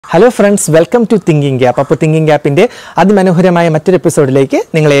Hello friends, welcome to Thinking Gap. അപ്പോൾ Thinking Gapന്റെ അതിമനോഹരമായ മറ്റൊരു എപ്പിസോഡിലേക്ക്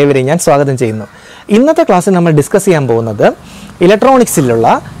നിങ്ങളെ ഏവരെയും ഞാൻ സ്വാഗതം ചെയ്യുന്നു. ഇന്നത്തെ ക്ലാസ്സിൽ നമ്മൾ ഡിസ്കസ് ചെയ്യാൻ പോകുന്നത് ഇലക്ട്രോണിക്സിലുള്ള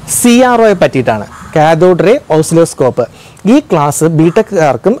CRO യെ പറ്റിയിട്ടാണ്. Cathode ray oscilloscope. ഈ ക്ലാസ്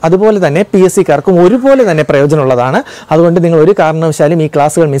ബിടെക്കാർക്കും അതുപോലെ തന്നെ PSCക്കാർക്കും ഒരുപോലെ തന്നെ പ്രയോജനമുള്ളതാണ്. അതുകൊണ്ട് നിങ്ങൾ ഒരു കാരണവശാലും ഈ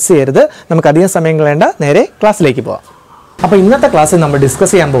ക്ലാസ്സുകൾ മിസ് ചെയ്യരുത്. നമുക്ക് അധികം സമയം കളയേണ്ട, നേരെ ക്ലാസ്സിലേക്ക് പോകാം. അപ്പോൾ ഇന്നത്തെ ക്ലാസ്സിൽ നമ്മൾ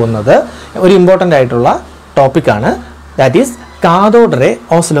ഡിസ്കസ് ചെയ്യാൻ പോകുന്നത് ഒരു ഇമ്പോർട്ടൻ്റ് ആയിട്ടുള്ള ടോപ്പിക്കാണ്. That is cathode ray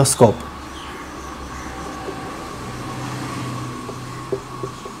oscilloscope.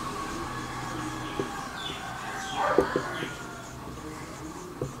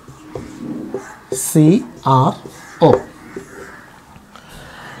 CRO.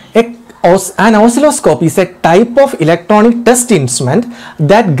 An oscilloscope is a type of electronic test instrument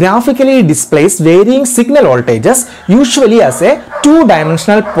that graphically displays varying signal voltages, usually as a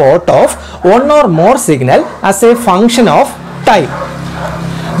two-dimensional port of one or more signal as a function of time.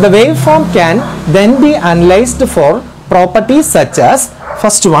 The waveform can then be analyzed for properties such as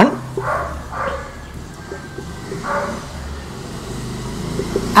first one,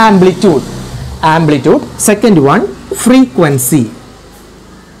 amplitude, second one, frequency,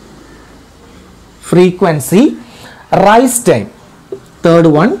 rise time, third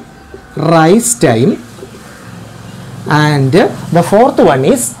one, rise time, and the fourth one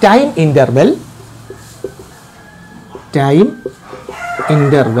is time interval,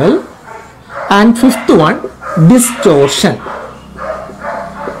 and fifth one, distortion,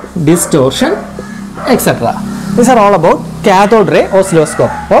 etc. These are all about cathode ray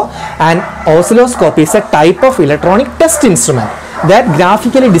oscilloscope. An oscilloscope is a type of electronic test instrument that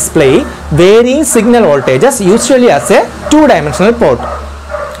graphically display varying signal voltages, usually as a two-dimensional port.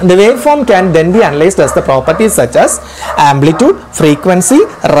 The waveform can then be analyzed as the properties such as amplitude, frequency,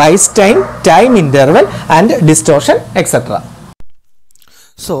 rise time, time interval, and distortion, etc.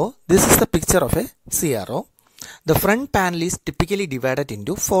 So, this is the picture of a CRO. The front panel is typically divided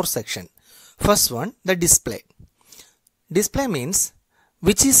into four sections. First one, the display. Display means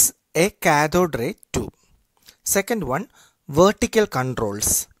which is a cathode ray tube. Second one, vertical controls,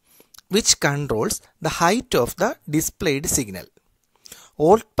 which controls the height of the displayed signal.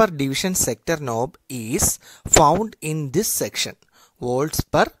 Volt per division sector knob is found in this section. Volts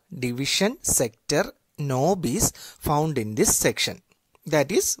per division sector knob is found in this section. That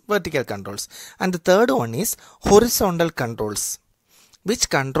is vertical controls. And the third one is horizontal controls, which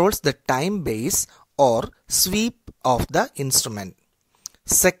controls the time base or sweep of the instrument.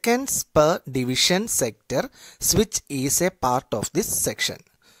 Seconds per division sector switch is a part of this section.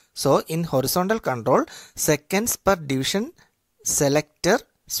 So in horizontal control, seconds per division selector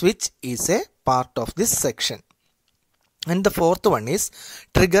switch is a part of this section. And the fourth one is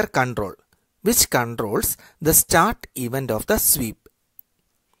trigger control, which controls the start event of the sweep.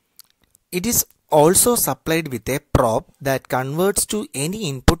 It is also supplied with a probe that converts to any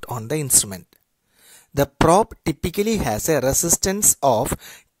input on the instrument. The probe typically has a resistance of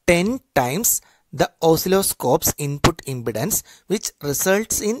 10 times the oscilloscope's input impedance, which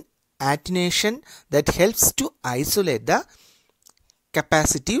results in attenuation that helps to isolate the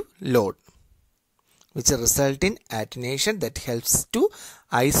capacitive load.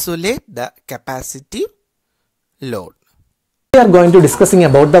 We are going to discussing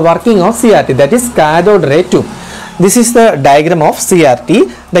about the working of CRT, that is cathode ray tube. This is the diagram of CRT.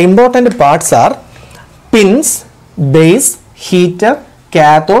 The important parts are pins, base, heater,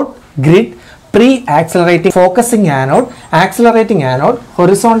 cathode, grid, pre-accelerating focusing anode, accelerating anode,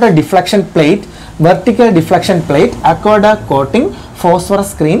 horizontal deflection plate, vertical deflection plate, aqueduct coating,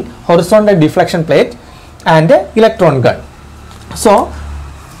 phosphorus screen, horizontal deflection plate, and electron gun. So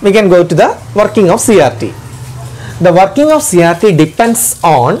we can go to the working of CRT. The working of CRT depends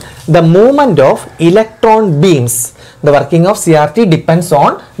on the movement of electron beams. The working of CRT depends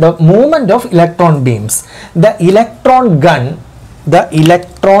on the movement of electron beams. The electron gun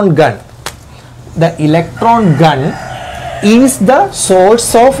is the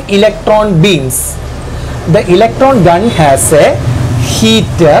source of electron beams. The electron gun has a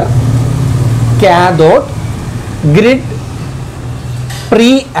heater, cathode, grid,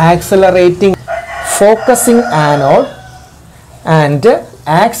 pre-accelerating focusing anode, and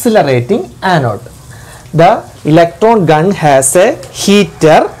accelerating anode. The electron gun has a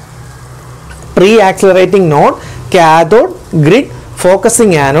heater, pre-accelerating node, cathode, grid,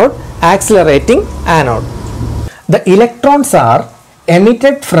 focusing anode, accelerating anode. The electrons are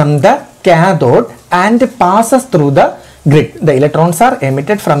emitted from the cathode and passes through the grid. The electrons are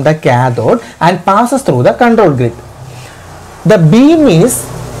emitted from the cathode and passes through the control grid. The beam is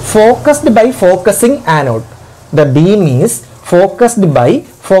focused by focusing anode. The beam is focused by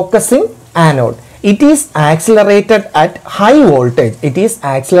focusing anode. It is accelerated at high voltage. It is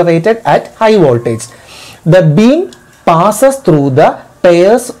accelerated at high voltage. The beam passes through the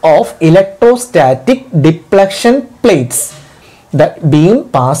pairs of electrostatic deflection plates. The beam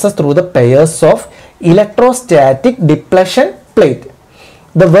passes through the pairs of electrostatic deflection plate.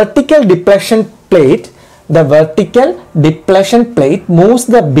 The vertical deflection plate moves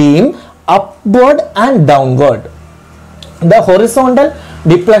the beam upward and downward. The horizontal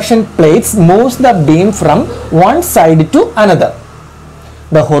deflection plates moves the beam from one side to another.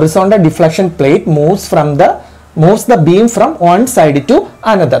 The horizontal deflection plate moves the beam from one side to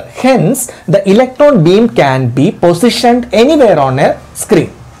another. Hence, the electron beam can be positioned anywhere on a screen.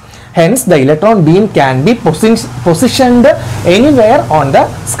 Hence, the electron beam can be positioned anywhere on the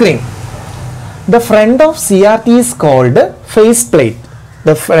screen. The front of CRT is called faceplate.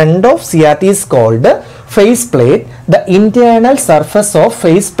 The front of CRT is called faceplate. The internal surface of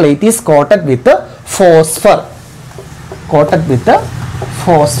faceplate is coated with phosphor.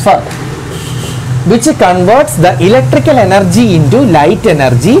 Which converts the electrical energy into light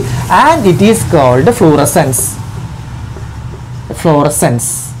energy, and it is called fluorescence.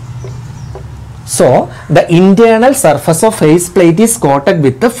 So, the internal surface of faceplate is coated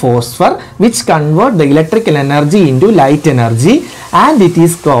with the phosphor, which convert the electrical energy into light energy, and it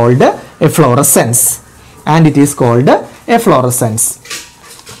is called a fluorescence.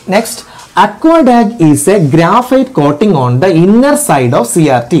 Next, Aquadag is a graphite coating on the inner side of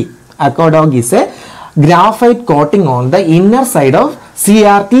CRT. Aquadag is a graphite coating on the inner side of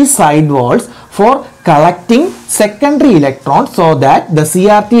CRT sidewalls for collecting secondary electrons so that the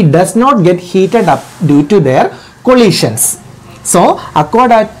CRT does not get heated up due to their collisions. So,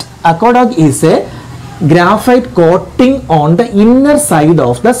 Aquadag is a graphite coating on the inner side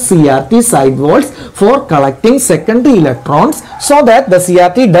of the CRT sidewalls for collecting secondary electrons so that the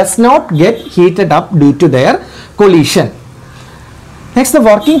CRT does not get heated up due to their collision. Next, the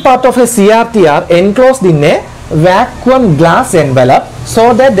working part of a CRT are enclosed in a vacuum glass envelope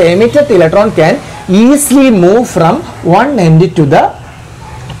so that the emitted electron can easily move from one end to the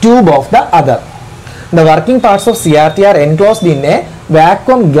tube of the other. The working parts of CRT are enclosed in a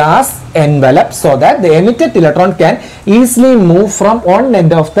vacuum glass envelope so that the emitted electron can easily move from one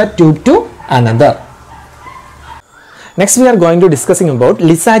end of the tube to another. Next, we are going to discussing about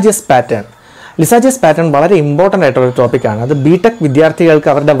Lissajous pattern. Lissajous pattern വളരെ important ആയിട്ടുള്ള ടോപ്പിക്കാണ്. അത് BTech വിദ്യാർത്ഥികൾക്ക്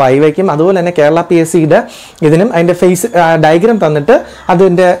അവരുടെ വൈവയ്ക്കും അതുപോലെ തന്നെ കേരള PSCയുടെ ഇതിനും അതിൻ്റെ ഫേസ് ഡയഗ്രാം തന്നിട്ട്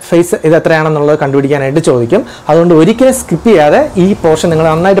അതിൻ്റെ ഫേസ് ഇത് എത്രയാണെന്നുള്ളത് കണ്ടുപിടിക്കാനായിട്ട് ചോദിക്കും. അതുകൊണ്ട് ഒരിക്കലും സ്കിപ്പ് ചെയ്യാതെ ഈ പോർഷൻ നിങ്ങൾ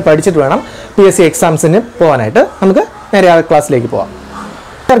നന്നായിട്ട് പഠിച്ചിട്ട് വേണം PSC എക്സാംസിന് പോകാനായിട്ട്. നമുക്ക് നേരെ ആ ക്ലാസ്സിലേക്ക് പോകാം.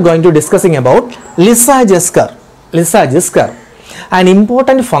 We are going to discussing about Lissajous curve. An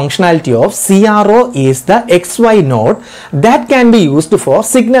important functionality of CRO is the XY node that can be used for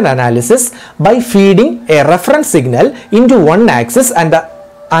signal analysis by feeding a reference signal into one axis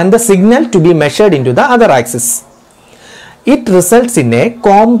and the signal to be measured into the other axis. It results in a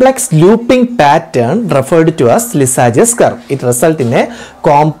complex looping pattern referred to as Lissajous curve. It results in a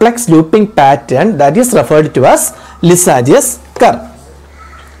complex looping pattern that is referred to as Lissajous curve.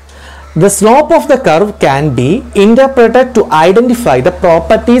 The slope of the curve can be interpreted to identify the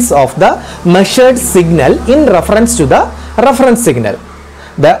properties of the measured signal in reference to the reference signal.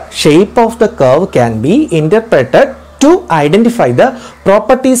 The shape of the curve can be interpreted to identify the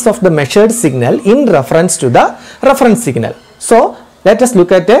properties of the measured signal in reference to the reference signal. So, let us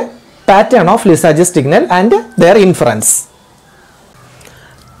look at a pattern of Lissajous signal and their inference.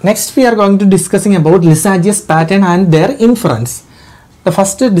 Next, we are going to discussing about Lissajous pattern and their inference. The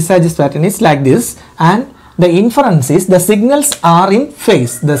first Lissajous pattern is like this, and the inference is the signals are in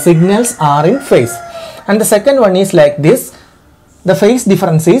phase. And the second one is like this. The phase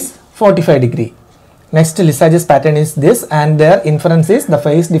difference is 45 degree. Next Lissajous pattern is this, and their inference is the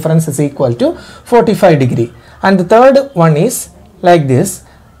phase difference is equal to 45 degree. And the third one is like this.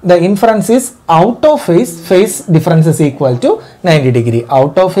 The inference is out of phase difference is equal to 90 degree.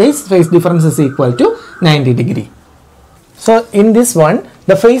 Out of phase difference is equal to 90 degree. So, in this one,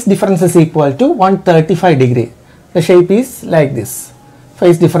 the phase difference is equal to 135 degree. The shape is like this.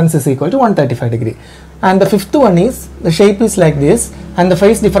 Phase difference is equal to 135 degree. And the fifth one is, the shape is like this, and the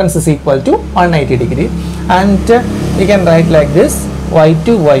phase difference is equal to 180 degree. And we can write like this, y2,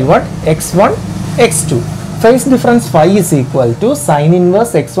 y1, x1, x2. Phase difference phi is equal to sin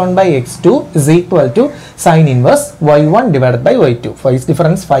inverse x1 by x2 is equal to sin inverse y1 divided by y2. Phase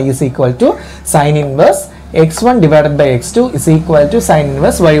difference phi is equal to sin inverse x1 divided by x2 is equal to sin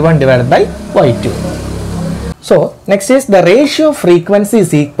inverse y1 divided by y2. So, next is the ratio frequency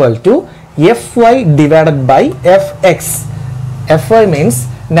is equal to fy divided by fx. Fy means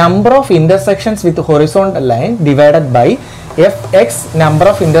number of intersections with horizontal line divided by Fx number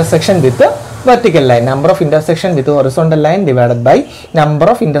of intersection with the vertical line. Number of intersection with the horizontal line divided by number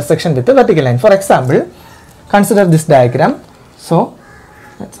of intersection with the vertical line. For example, consider this diagram. So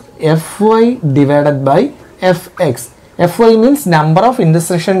Fy divided by Fx. Fy means number of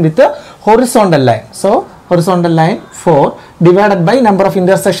intersection with the horizontal line. So horizontal line 4 divided by number of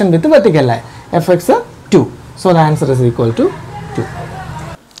intersection with the vertical line. Fx 2. So the answer is equal to 2.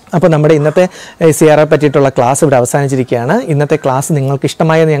 അപ്പോൾ നമ്മുടെ ഇന്നത്തെ CRO പറ്റിയിട്ടുള്ള class ഇവിടെ അവസാനിച്ചിരിക്കുകയാണ്. ഇന്നത്തെ class നിങ്ങൾക്ക്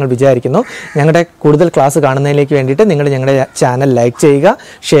ഇഷ്ടമായെന്ന് ഞങ്ങൾ വിചാരിക്കുന്നു. ഞങ്ങളുടെ കൂടുതൽ ക്ലാസ് കാണുന്നതിലേക്ക് വേണ്ടിയിട്ട് നിങ്ങൾ ഞങ്ങളുടെ ചാനൽ ലൈക്ക് ചെയ്യുക,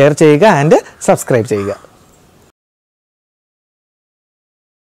 ഷെയർ ചെയ്യുക ആൻഡ് സബ്സ്ക്രൈബ് ചെയ്യുക.